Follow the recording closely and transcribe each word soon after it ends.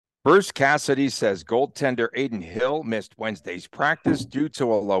Bruce Cassidy says goaltender Adin Hill missed Wednesday's practice due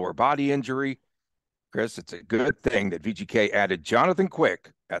to a lower body injury. Chris, it's a good thing that VGK added Jonathan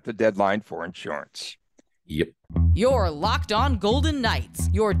Quick at the deadline for insurance. Yep. You're Locked On Golden Knights,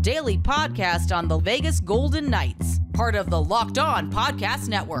 your daily podcast on the Vegas Golden Knights, part of the Locked On Podcast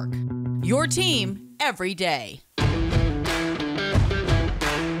Network. Your team every day.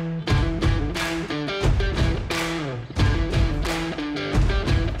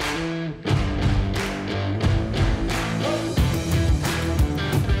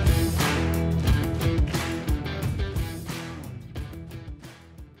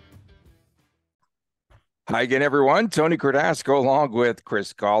 Hi again, everyone. Tony Cardasco along with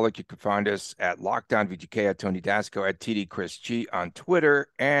Chris Golick. You can find us at Locked On VGK, at Tony Dasco, at TD Chris G on Twitter,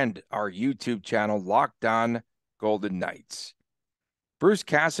 and our YouTube channel, Locked On Golden Knights. Bruce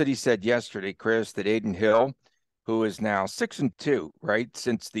Cassidy said yesterday, Chris, that Adin Hill, who is now 6-2, right,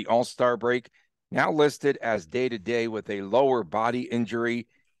 since the All-Star break, now listed as day-to-day with a lower body injury.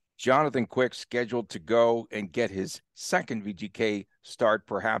 Jonathan Quick scheduled to go and get his second VGK start,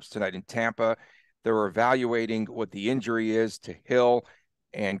 perhaps tonight in Tampa. They're evaluating what the injury is to Hill,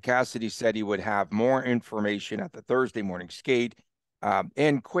 and Cassidy said he would have more information at the Thursday morning skate.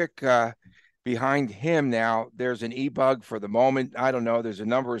 And Quick, behind him now, there's an e-bug for the moment. I don't know. There's a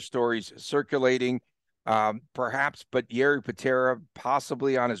number of stories circulating, perhaps, but Jiri Patera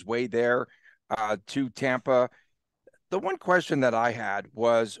possibly on his way there to Tampa. The one question that I had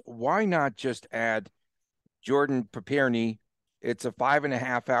was, why not just add Jordan Paperny? It's a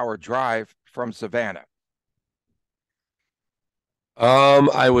 5.5-hour drive from Savannah.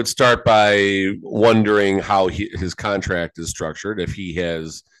 I would start by wondering how his contract is structured. If he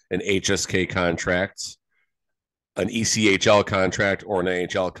has an HSK contract, an ECHL contract, or an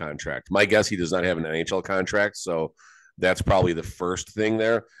NHL contract. My guess, he does not have an NHL contract, so that's probably the first thing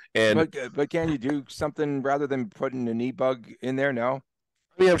there. And but can you do something rather than putting an e-bug in there? No.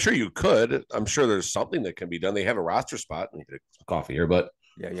 I mean, I'm sure you could. I'm sure there's something that can be done. They have a roster spot. Let me get some coffee here, but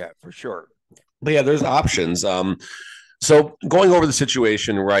yeah, for sure. But yeah, there's options. So going over the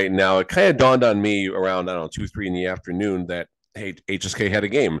situation right now, it kind of dawned on me around, 2, 3 in the afternoon that, hey, HSK had a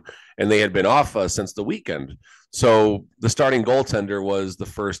game and they had been off since the weekend. So the starting goaltender was the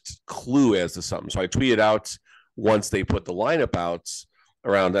first clue as to something. So I tweeted out once they put the lineup out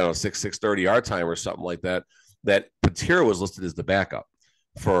around, 6:30 our time or something like that, that Patera was listed as the backup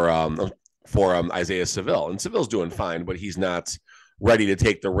for Isaiah Seville. And Seville's doing fine, but he's not ready to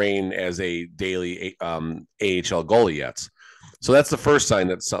take the reign as a daily AHL goalie yet. So that's the first sign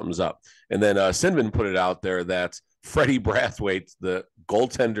that something's up. And then Sinman put it out there that Freddie Brathwaite, the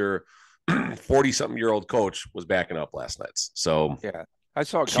goaltender, 40-something-year-old coach, was backing up last night. So yeah, I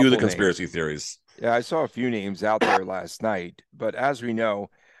saw cue the conspiracy theories. Yeah, I saw a few names out there last night. But as we know,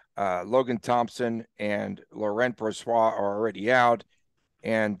 Logan Thompson and Laurent Brossoit are already out.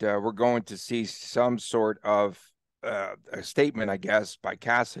 And we're going to see some sort of a statement, I guess, by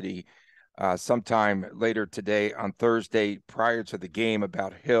Cassidy sometime later today on Thursday prior to the game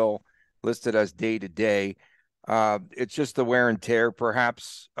about Hill listed as day-to-day. It's just the wear and tear,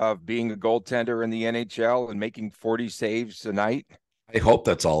 perhaps, of being a goaltender in the NHL and making 40 saves a night. I hope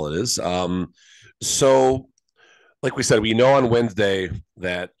that's all it is. So, like we said, we know on Wednesday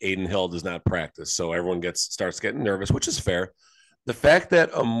that Adin Hill does not practice, so everyone starts getting nervous, which is fair. The fact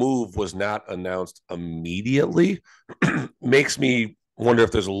that a move was not announced immediately makes me wonder if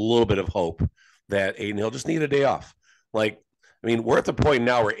there's a little bit of hope that Adin Hill just needed a day off. Like, I mean, we're at the point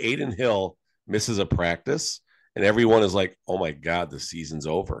now where Adin Hill misses a practice and everyone is like, oh my God, the season's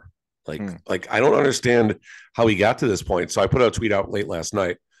over. Like I don't understand how he got to this point. So I put a tweet out late last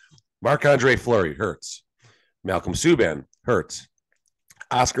night. Marc-Andre Fleury hurts. Malcolm Subban hurts.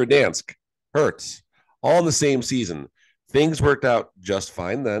 Oscar Dansk hurts. All in the same season. Things worked out just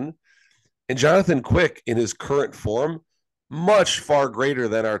fine then. And Jonathan Quick, in his current form, much far greater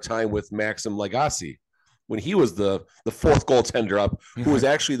than our time with Maxim Lagacé, when he was the fourth goaltender up, who was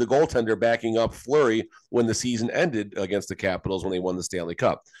actually the goaltender backing up Fleury when the season ended against the Capitals when they won the Stanley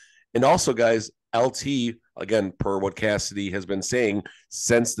Cup. And also, guys, LT, again, per what Cassidy has been saying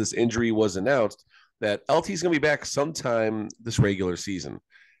since this injury was announced, that LT is going to be back sometime this regular season.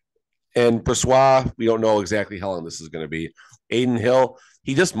 And Brossoit, we don't know exactly how long this is going to be. Adin Hill,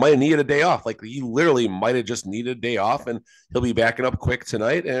 he just might have needed a day off. Like, he literally might have just needed a day off, and he'll be backing up quick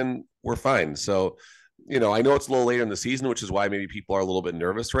tonight, and we're fine. So, I know it's a little later in the season, which is why maybe people are a little bit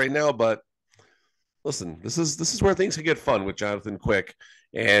nervous right now. But listen, this is where things can get fun with Jonathan Quick,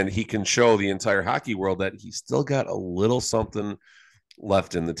 and he can show the entire hockey world that he's still got a little something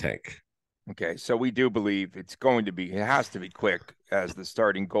left in the tank. Okay, so we do believe it has to be quick as the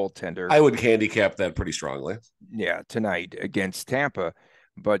starting goaltender. I would handicap that pretty strongly. Yeah, tonight against Tampa.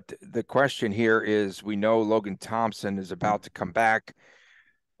 But the question here is, we know Logan Thompson is about to come back.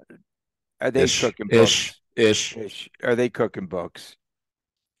 Are they cooking books? Are they cooking books?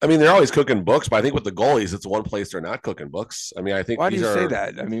 I mean, they're always cooking books, but I think with the goalies, it's one place they're not cooking books. I mean, I think Why do you say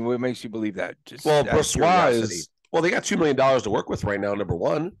that? I mean, what makes you believe that? Just Brossoit is they got $2 million to work with right now, number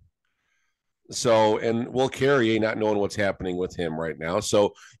one. So, and Will Carrier not knowing what's happening with him right now.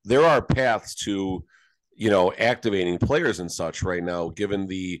 So there are paths to, activating players and such right now, given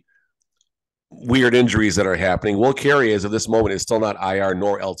the weird injuries that are happening. Will Carrier, as of this moment, is still not IR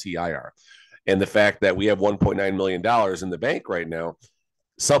nor LTIR. And the fact that we have $1.9 million in the bank right now,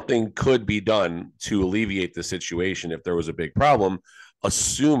 something could be done to alleviate the situation if there was a big problem,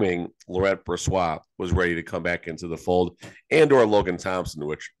 assuming Laurent Brossoit was ready to come back into the fold, and or Logan Thompson,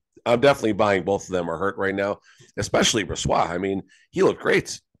 which I'm definitely buying. Both of them are hurt right now, especially Brossoit. I mean, he looked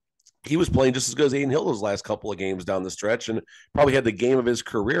great. He was playing just as good as Adin Hill those last couple of games down the stretch, and probably had the game of his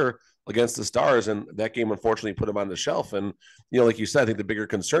career against the Stars. And that game, unfortunately, put him on the shelf. And, like you said, I think the bigger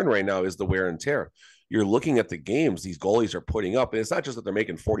concern right now is the wear and tear. You're looking at the games these goalies are putting up, and it's not just that they're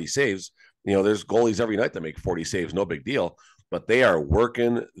making 40 saves. There's goalies every night that make 40 saves, no big deal, but they are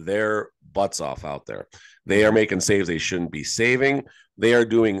working their butts off out there. They are making saves they shouldn't be saving. They are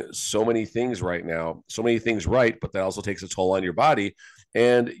doing so many things right now, so many things right, but that also takes a toll on your body.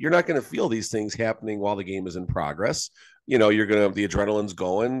 And you're not going to feel these things happening while the game is in progress. You're going to, the adrenaline's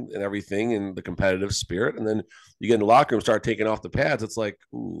going and everything, and the competitive spirit. And then you get in the locker room, start taking off the pads. It's like,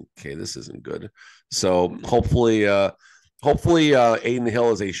 ooh, okay, this isn't good. So hopefully Adin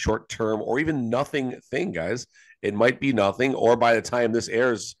Hill is a short-term or even nothing thing, guys. It might be nothing, or by the time this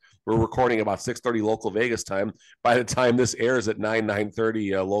airs, we're recording about 6:30 local Vegas time. By the time this airs at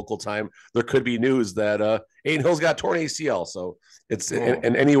 9:30 local time, there could be news that Adin Hill's got torn ACL. So it's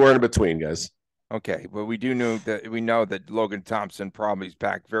and anywhere in between, guys. Okay, but we know that Logan Thompson probably is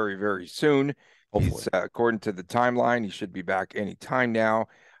back very, very soon. He's, according to the timeline, he should be back any time now.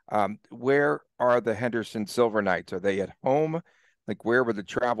 Where are the Henderson Silver Knights? Are they at home? Like, where would the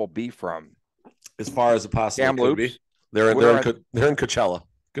travel be from? As far as it possibly could be, they're in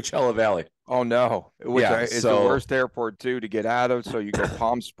Coachella Valley. Oh no! It's the worst airport too to get out of. So you go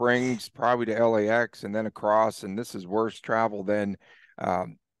Palm Springs, probably to LAX, and then across. And this is worse travel than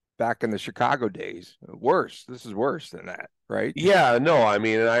back in the Chicago days. Worse. This is worse than that, right? Yeah. No, I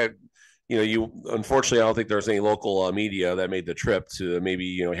mean, unfortunately, I don't think there's any local media that made the trip to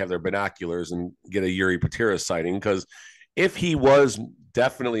maybe have their binoculars and get a Yuri Patera sighting, because if he was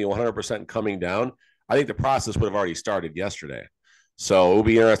definitely 100% coming down, I think the process would have already started yesterday. So it would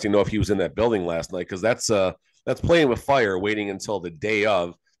be interesting to know if he was in that building last night, because that's playing with fire, waiting until the day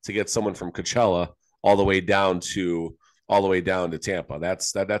of to get someone from Coachella all the way down to Tampa.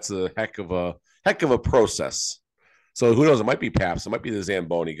 That's a heck of a process. So who knows? It might be Paps. It might be the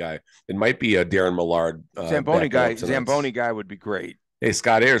Zamboni guy. It might be a Darren Millard. Zamboni guy would be great. Hey,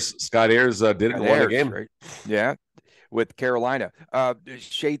 Scott Ayers did it and won the game. Right? Yeah. With Carolina.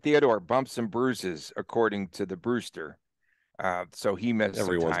 Shea Theodore bumps and bruises, according to the Brewster. So he missed.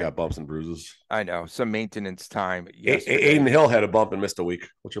 Everyone's got bumps and bruises. I know. Some maintenance time. Adin Hill had a bump and missed a week.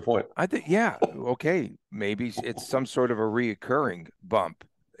 What's your point? I think, yeah. Okay. Maybe it's some sort of a reoccurring bump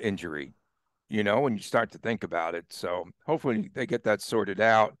injury, when you start to think about it. So hopefully they get that sorted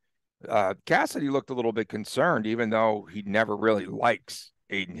out. Cassidy looked a little bit concerned, even though he never really likes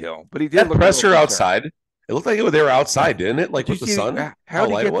Adin Hill. But he did look pressure outside. It looked like they were outside, didn't it? Like with the sun. How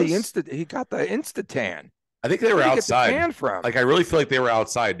did he get he got the Insta-tan. I think they were outside. From? Like, I really feel like they were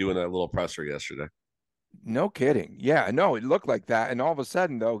outside doing that little presser yesterday. No kidding. Yeah, no, it looked like that. And all of a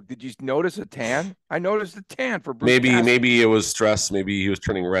sudden, though, did you notice a tan? I noticed a tan for Bruce. Maybe it was stress. Maybe he was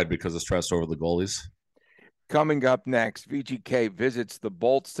turning red because of stress over the goalies. Coming up next, VGK visits the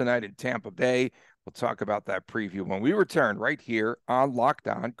Bolts tonight in Tampa Bay. We'll talk about that preview when we return right here on Locked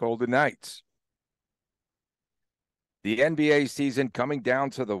On Golden Knights. The NBA season coming down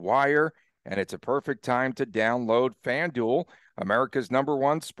to the wire, and it's a perfect time to download FanDuel, America's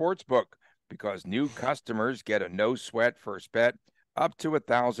 #1 sportsbook, because new customers get a no-sweat first bet up to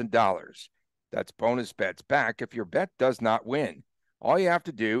 $1,000. That's bonus bets back if your bet does not win. All you have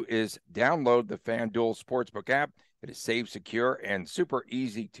to do is download the FanDuel Sportsbook app. It is safe, secure, and super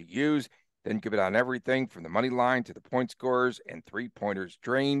easy to use. Then give it on everything from the money line to the point scorers and three-pointers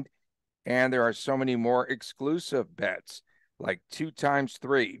drained. And there are so many more exclusive bets, like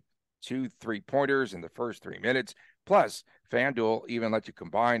 2x3, 2 3-pointers in the first 3 minutes. Plus, FanDuel even lets you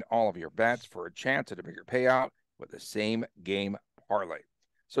combine all of your bets for a chance at a bigger payout with the same game parlay.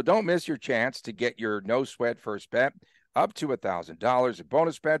 So don't miss your chance to get your no-sweat first bet up to $1,000 in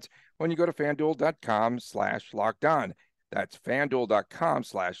bonus bets when you go to FanDuel.com/lockedon. That's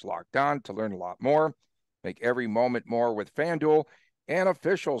FanDuel.com/lockedon to learn a lot more. Make every moment more with FanDuel, an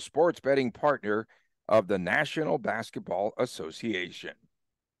official sports betting partner of the National Basketball Association.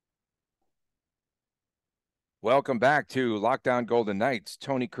 Welcome back to Locked On Golden Knights.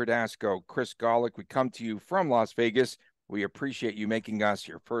 Tony Cardasco, Chris Golick. We come to you from Las Vegas. We appreciate you making us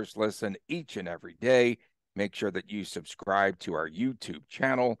your first listen each and every day. Make sure that you subscribe to our YouTube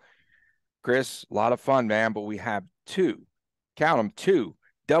channel. Chris, a lot of fun, man, but we have two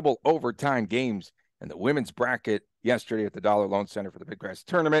double overtime games in the women's bracket yesterday at the Dollar Loan Center for the Big Grass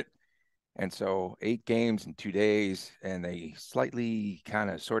Tournament. And so 8 games in 2 days, and they slightly kind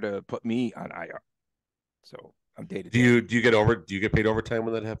of sort of put me on IR. So I'm day to day. Do you get paid overtime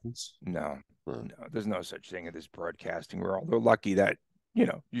when that happens? No, there's no such thing as this broadcasting. We're all lucky that,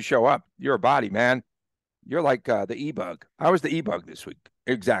 you show up. You're a body, man. You're like the e-bug. I was the e-bug this week.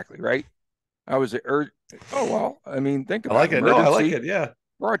 Exactly, right? I was think about it. I like it. No, I like it. Yeah.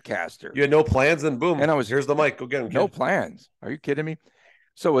 Broadcaster. You had no plans, and boom. And here's the mic. Go get him. No plans. Are you kidding me?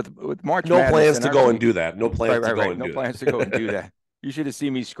 So with March no Madness plans to go and do that. No plans to go and do that. No plans to go and do that. You should have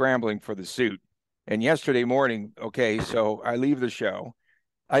seen me scrambling for the suit. And yesterday morning, so I leave the show.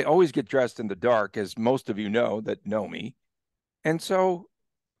 I always get dressed in the dark, as most of you know that know me. And so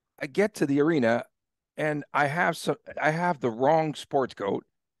I get to the arena, and I have the wrong sports coat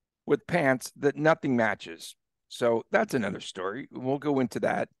with pants that nothing matches. So that's another story. We'll go into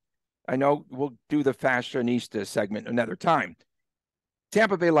that. I know we'll do the fashionista segment another time.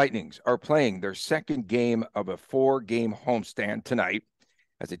 Tampa Bay Lightnings are playing their second game of a 4-game homestand tonight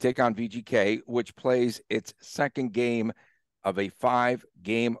as they take on VGK, which plays its second game of a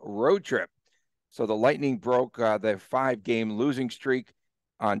 5-game road trip. So the Lightning broke their 5-game losing streak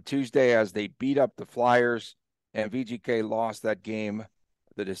on Tuesday as they beat up the Flyers, and VGK lost that game,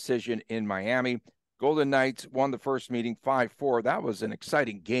 the decision in Miami. Golden Knights won the first meeting 5-4. That was an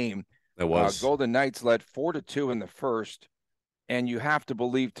exciting game. It was. Golden Knights led 4-2 in the first. And you have to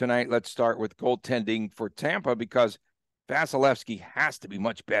believe tonight, let's start with goaltending for Tampa, because Vasilevsky has to be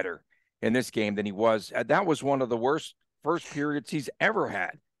much better in this game than he was. That was one of the worst first periods he's ever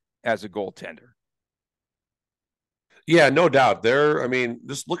had as a goaltender. Yeah, no doubt.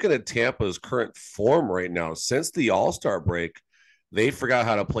 Just looking at Tampa's current form right now, since the All-Star break, they forgot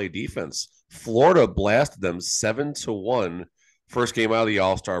how to play defense. Florida blasted them 7-1 first game out of the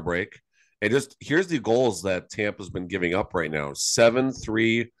All-Star break. And just here's the goals that Tampa's been giving up right now.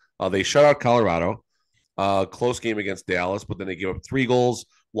 7-3. They shut out Colorado. Close game against Dallas, but then they gave up 3 goals,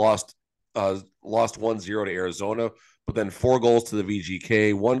 lost 1-0 to Arizona, but then 4 goals to the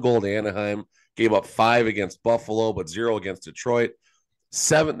VGK, 1 goal to Anaheim, gave up 5 against Buffalo, but 0 against Detroit.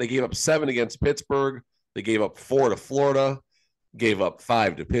 They gave up 7 against Pittsburgh. They gave up 4 to Florida, gave up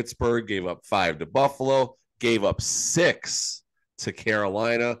 5 to Pittsburgh, gave up 5 to Buffalo, gave up 6 to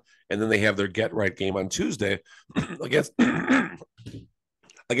Carolina, and then they have their get-right game on Tuesday against the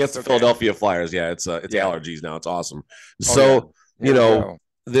Philadelphia Flyers. Yeah, it's allergies now. It's awesome.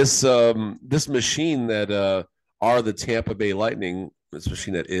 This machine that are the Tampa Bay Lightning, this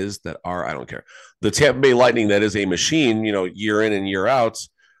machine I don't care. The Tampa Bay Lightning that is a machine, year in and year out,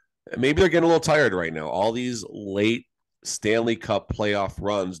 maybe they're getting a little tired right now. All these late Stanley Cup playoff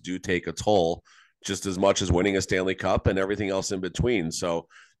runs do take a toll, just as much as winning a Stanley Cup and everything else in between. So,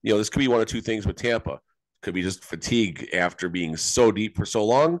 this could be one of two things with Tampa. Could be just fatigue after being so deep for so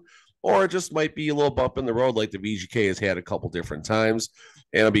long, or it just might be a little bump in the road like the VGK has had a couple different times.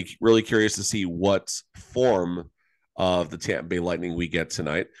 And I'll be really curious to see what form of the Tampa Bay Lightning we get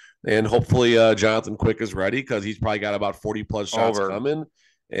tonight. And hopefully Jonathan Quick is ready, because he's probably got about 40-plus shots coming.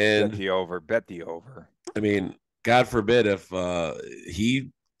 And Bet the over. God forbid if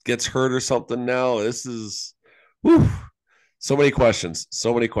he gets hurt or something now. This is so many questions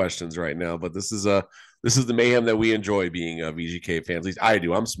right now. But this is the mayhem that we enjoy being VGK fans. At least I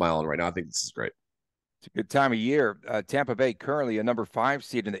do. I'm smiling right now. I think this is great. It's a good time of year. Tampa Bay currently a number 5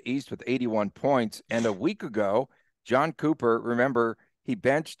 seed in the East with 81 points. And a week ago, John Cooper, remember, he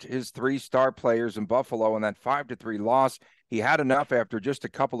benched his 3 star players in Buffalo in that 5-3 loss. He had enough after just a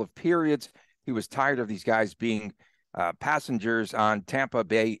couple of periods. He was tired of these guys being passengers on Tampa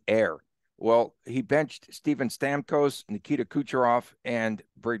Bay Air. Well, he benched Steven Stamkos, Nikita Kucherov, and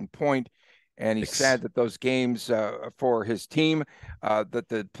Braden Point. And he said that those games for his team, that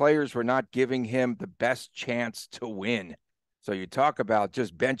the players were not giving him the best chance to win. So you talk about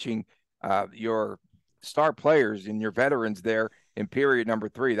just benching your star players and your veterans there in period number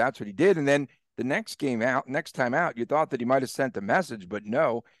 3. That's what he did. And then The next time out, you thought that he might have sent a message, but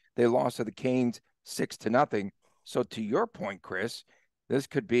no, they lost to the Canes 6-0. So to your point, Chris, this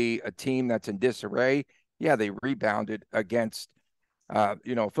could be a team that's in disarray. Yeah, they rebounded against,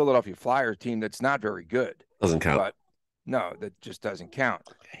 Philadelphia Flyers team that's not very good. Doesn't count. But no, that just doesn't count.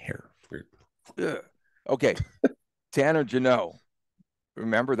 Here. Okay. Tanner Jeannot.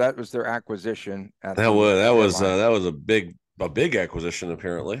 Remember, that was their acquisition. That was a big acquisition,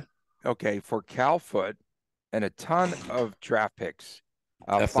 apparently. Okay, for Cal Foote and a ton of draft picks.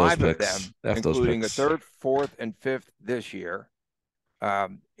 F 5 those of picks. them, F including those picks. a 3rd, 4th, and 5th this year.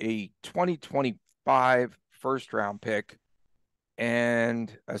 A 2025 first-round pick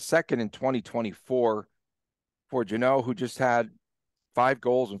and a 2nd in 2024 for Jeannot, who just had 5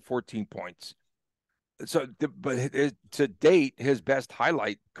 goals and 14 points. So, to date, his best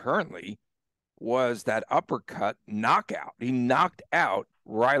highlight currently was that uppercut knockout. He knocked out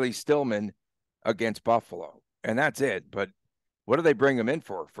Riley Stillman against Buffalo, and that's it. But what do they bring him in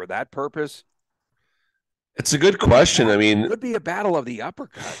for? For that purpose? It's a good question. I mean, it could be a battle of the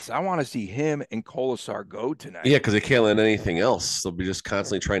uppercuts. I want to see him and Kolesar go tonight. Yeah, because they can't land anything else. They'll be just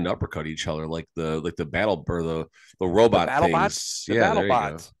constantly trying to uppercut each other, like the battle or the robot things. Bots? Yeah, battle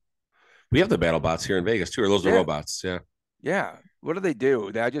bots. We have the battle bots here in Vegas too. Or those are robots? Yeah. Yeah. What do they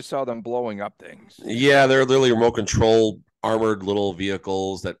do? I just saw them blowing up things. Yeah, they're literally remote control armored little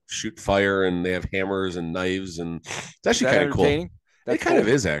vehicles that shoot fire, and they have hammers and knives, and it's actually kind of cool. It kind of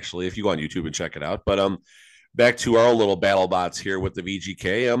is, actually, if you go on YouTube and check it out. But back to our little battle bots here with the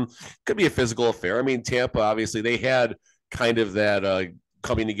VGK. Could be a physical affair. I mean, Tampa, obviously, they had kind of that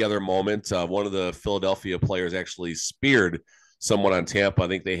coming together moment. One of the Philadelphia players actually speared someone on Tampa. I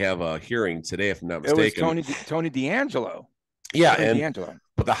think they have a hearing today, if I'm not mistaken. It was Tony DeAngelo. Yeah,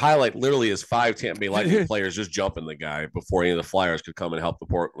 but the highlight literally is 5 Tampa Bay Lightning players just jumping the guy before any of the Flyers could come and help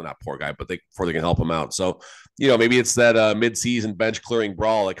not poor guy, but before they can help him out. So, maybe it's that mid-season bench clearing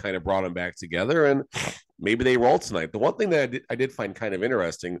brawl that kind of brought them back together, and maybe they roll tonight. The one thing that I did find kind of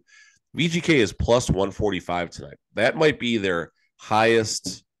interesting, VGK is plus 145 tonight. That might be their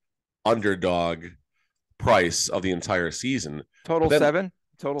highest underdog price of the entire season. Total 7?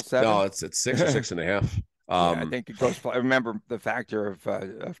 No, it's 6 or 6.5. I think it goes. I remember the factor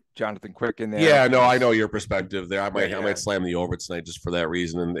of Jonathan Quick in there. Yeah, no, I know your perspective there. I might slam the over tonight just for that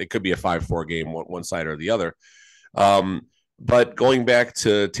reason, and it could be a 5-4 game, one side or the other. But going back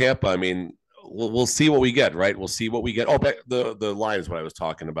to Tampa, I mean, we'll see what we get, right? We'll see what we get. Oh, the line is what I was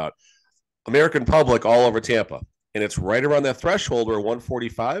talking about. American public all over Tampa, and it's right around that threshold where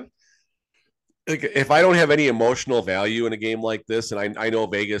 145. Like, if I don't have any emotional value in a game like this, and I know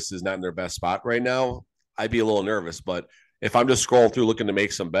Vegas is not in their best spot right now, I'd be a little nervous. But if I'm just scrolling through looking to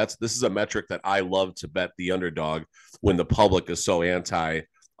make some bets, this is a metric that I love to bet the underdog when the public is so against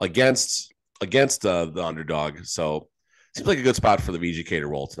the underdog. So it seems like a good spot for the VGK to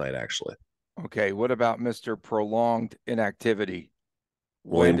roll tonight, actually. Okay, what about Mr. Prolonged Inactivity?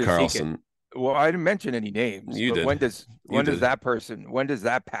 William Karlsson. Well, I didn't mention any names. You did. When does that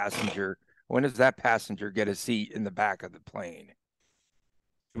passenger get a seat in the back of the plane?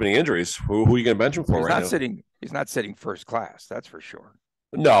 Too many injuries. Who are you going to bench him for right now? He's not sitting first class. That's for sure.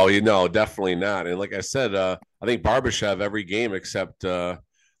 No, definitely not. And like I said, I think Barbashev every game except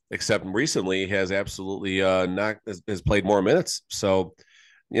recently has absolutely has played more minutes. So,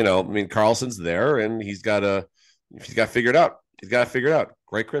 I mean, Karlsson's there, and he's got to figure it out. He's got to figure it out.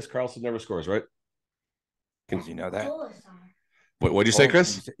 Right, Chris? Karlsson never scores, right? Did you know that? What'd you say,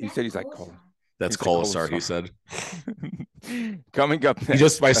 Chris? He said he's like Cole. That's Kolesar, he said. Coming up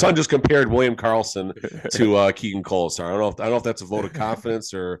next. My son just compared William Karlsson to Keegan Kolesar. I don't know if that's a vote of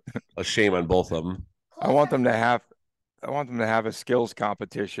confidence or a shame on both of them. I want them to have a skills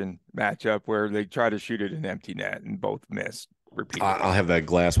competition matchup where they try to shoot it in empty net and both miss repeatedly. I'll have that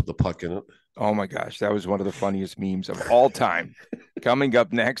glass with the puck in it. Oh my gosh, that was one of the funniest memes of all time. Coming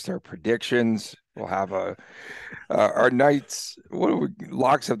up next, our predictions. We'll have our nights.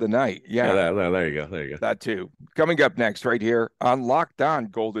 Locks of the night? Yeah, there you go. That too. Coming up next, right here on Locked On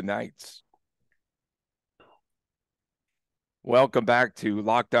Golden Knights. Welcome back to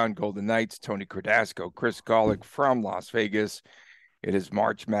Locked On Golden Knights. Tony Cardasco, Chris Golick from Las Vegas. It is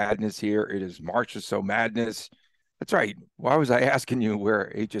March Madness here. It is March or So Madness. That's right. Why was I asking you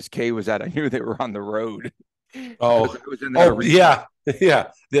where HSK was at? I knew they were on the road. Oh, yeah.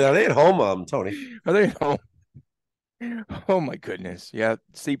 Are they at home, Tony? Are they at home? Oh, my goodness. Yeah,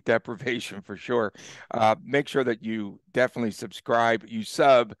 sleep deprivation for sure. Make sure that you definitely subscribe. You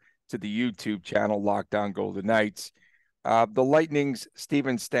sub to the YouTube channel, Locked On Golden Knights. The Lightning's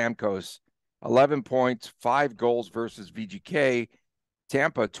Steven Stamkos, 11 points, 5 goals versus VGK.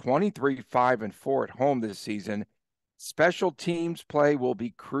 Tampa 23-5-4 at home this season. Special teams play will be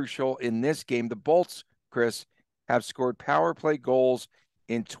crucial in this game. The Bolts, Chris, have scored power play goals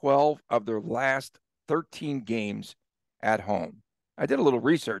in 12 of their last 13 games at home. I did a little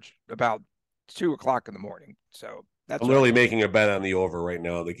research about 2 o'clock in the morning. So that's I'm literally making a bet on the over right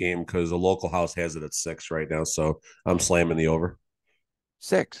now in the game because the local house has it at 6 right now. So I'm slamming the over.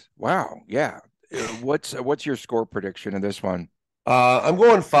 6. Wow. Yeah. What's your score prediction in this one? I'm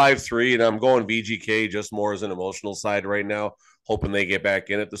going 5-3, and I'm going VGK just more as an emotional side right now, hoping they get back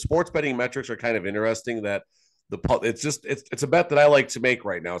in it. The sports betting metrics are kind of interesting. That it's a bet that I like to make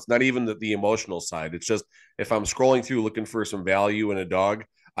right now. It's not even the emotional side. It's just if I'm scrolling through looking for some value in a dog,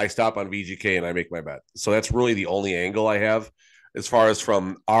 I stop on VGK and I make my bet. So that's really the only angle I have as far as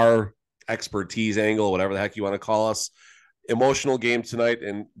from our expertise angle, whatever the heck you want to call us. Emotional game tonight,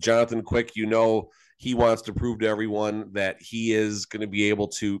 and Jonathan Quick, he wants to prove to everyone that he is going to be able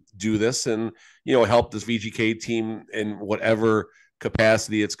to do this and, help this VGK team in whatever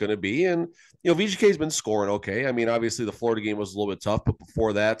capacity it's going to be. And, VGK has been scoring okay. I mean, obviously the Florida game was a little bit tough, but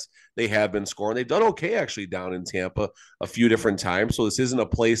before that, they have been scoring. They've done okay actually down in Tampa a few different times. So this isn't a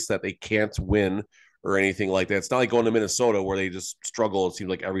place that they can't win or anything like that. It's not like going to Minnesota where they just struggle, it seems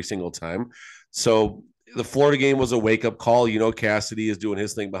like, every single time. So the Florida game was a wake-up call. Cassidy is doing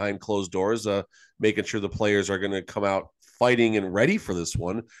his thing behind closed doors, making sure the players are going to come out fighting and ready for this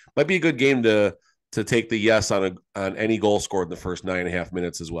one. Might be a good game to take the yes on any goal scored in the first 9.5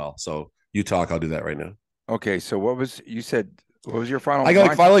 minutes as well. So you talk, I'll do that right now. Okay, so what was your final? I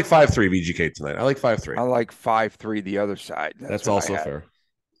like 5-3 VGK tonight. I like 5-3. I like 5-3 the other side. That's also fair.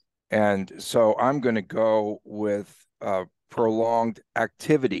 And so I'm going to go with prolonged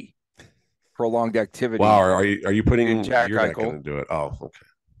activity. Wow, are you putting Jack you're Eichel? Not going to do it. Oh, okay.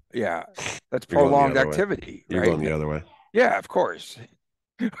 Yeah, that's prolonged activity. You're going the other way. Yeah, of course.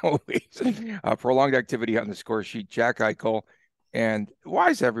 Always. Prolonged activity on the score sheet. Jack Eichel. And why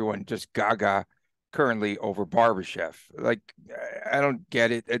is everyone just gaga currently over Barbashev? Like, I don't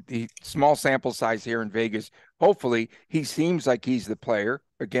get it. At the small sample size here in Vegas, hopefully he seems like he's the player.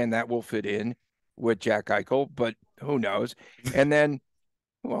 Again, that will fit in with Jack Eichel, but who knows? And then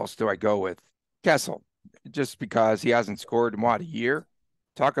who else do I go with? Kessel, just because he hasn't scored in a year.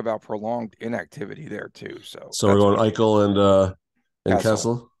 Talk about prolonged inactivity there too. So we're going Eichel and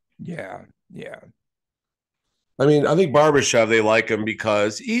Kessel. Yeah. I mean, I think Barbashev, they like him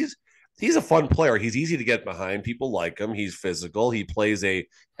because he's a fun player. He's easy to get behind. People like him. He's physical. He plays a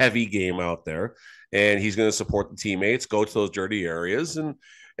heavy game out there, and he's going to support the teammates, go to those dirty areas, and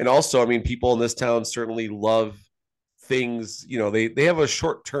also, I mean, people in this town certainly love things. They have a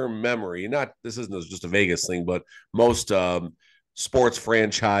short-term memory. This isn't just a Vegas thing, but most sports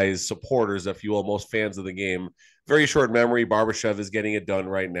franchise supporters, if you will, most fans of the game, very short memory. Barbashev is getting it done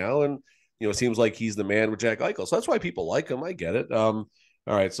right now, and it seems like he's the man with Jack Eichel. So that's why people like him. I get it. All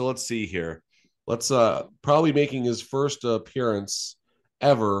right, so let's see here. Let's probably making his first appearance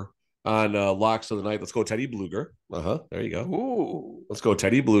ever on Locks of the Night. Let's go Teddy Bluger. There you go. Ooh. Let's go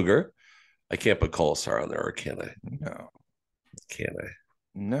Teddy Bluger. I can't put Colasar on there, or can I? No. Can I?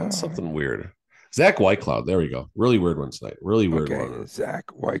 No. That's something weird. Zach Whitecloud. There we go. Really weird one tonight. Really weird one. Zach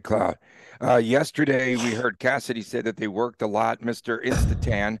Whitecloud. Yesterday, we heard Cassidy say that they worked a lot, Mr.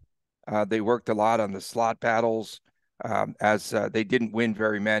 Instatan. They worked a lot on the slot battles as they didn't win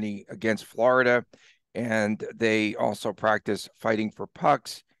very many against Florida. And they also practice fighting for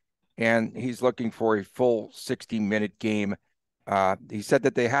pucks. And he's looking for a full 60-minute game. He said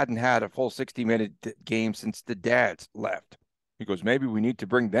that they hadn't had a full 60-minute game since the dads left. He goes, maybe we need to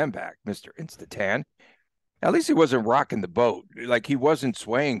bring them back, Mr. Instatan. At least he wasn't rocking the boat. Like, he wasn't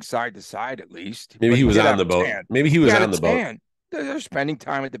swaying side to side, at least. Maybe he was on the boat. Maybe he was on the boat. They're spending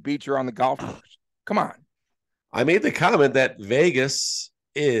time at the beach or on the golf course. Come on. I made the comment that Vegas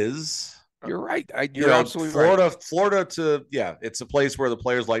is... You're right. You're absolutely right. Florida it's a place where the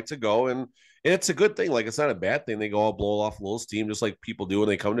players like to go, and it's a good thing. Like, it's not a bad thing. They go all blow off a little steam, just like people do when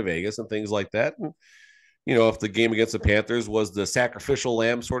they come to Vegas and things like that. And, if the game against the Panthers was the sacrificial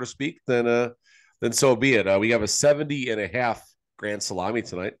lamb, so to speak, then so be it. We have a 70.5 grand salami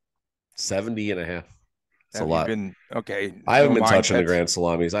tonight. 70.5. That's a lot. Okay. I haven't been touching the grand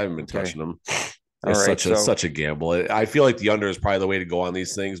salamis. I haven't been touching them. It's such a gamble. I feel like the under is probably the way to go on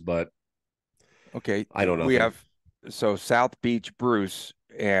these things, but okay. I don't know. We have South Beach Bruce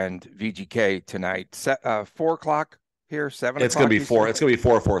and VGK tonight. 4 o'clock here, 7 It's gonna o'clock be Eastern? 4. It's gonna be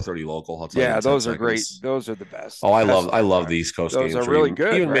 4:30 local. I'll tell you in 10 those are great. seconds. Those are the best. Oh, I Best love the times. East Coast Those games. are really even,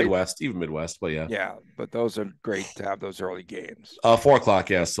 good, even right? Midwest, but yeah. Yeah, but those are great to have those early games. 4:00,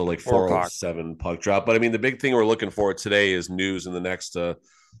 yeah. So like 4:07 puck drop. But I mean, the big thing we're looking for today is news in the next 2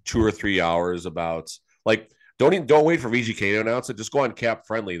 or 3 hours about like don't wait for VGK to announce it. Just go on Cap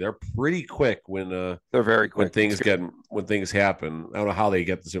Friendly. They're pretty quick when they're very quick when things happen. I don't know how they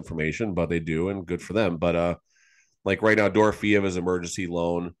get this information, but they do, and good for them. But like right now, Dorofeyev emergency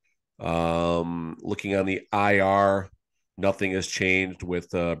loan. Looking on the IR, nothing has changed with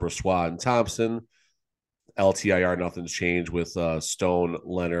Brossoit and Thompson. LTIR, nothing's changed with Stone,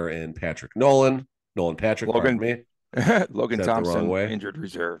 Leonard, and Patrick Nolan. Nolan Patrick, pardon me. Logan Thompson, injured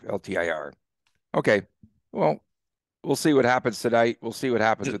reserve, LTIR. Okay. Well, we'll see what happens tonight. We'll see what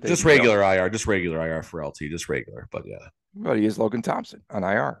happens with just regular IR, just regular IR for LT, just regular. But yeah. But he is Logan Thompson on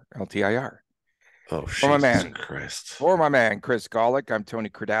IR, LTIR. Oh, Jesus Christ. For my man, Chris Golick, I'm Tony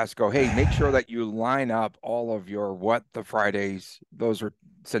Cardasco. Hey, make sure that you line up all of your What the Fridays. Those are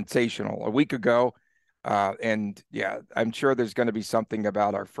sensational. A week ago, and yeah, I'm sure there's going to be something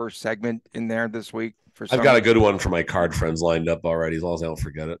about our first segment in there this week. I've got a good one for my card friends lined up already, as long as I don't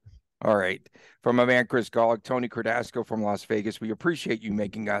forget it. All right. From my man, Chris Golick, Tony Cardasco from Las Vegas, we appreciate you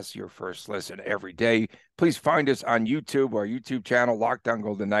making us your first listen every day. Please find us on YouTube, our YouTube channel, Locked On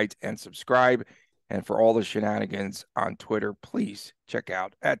Golden Knights, and subscribe. And for all the shenanigans on Twitter, please check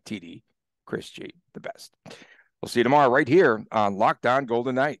out at TD Chris G, the best. We'll see you tomorrow right here on Locked On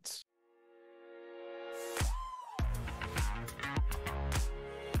Golden Knights.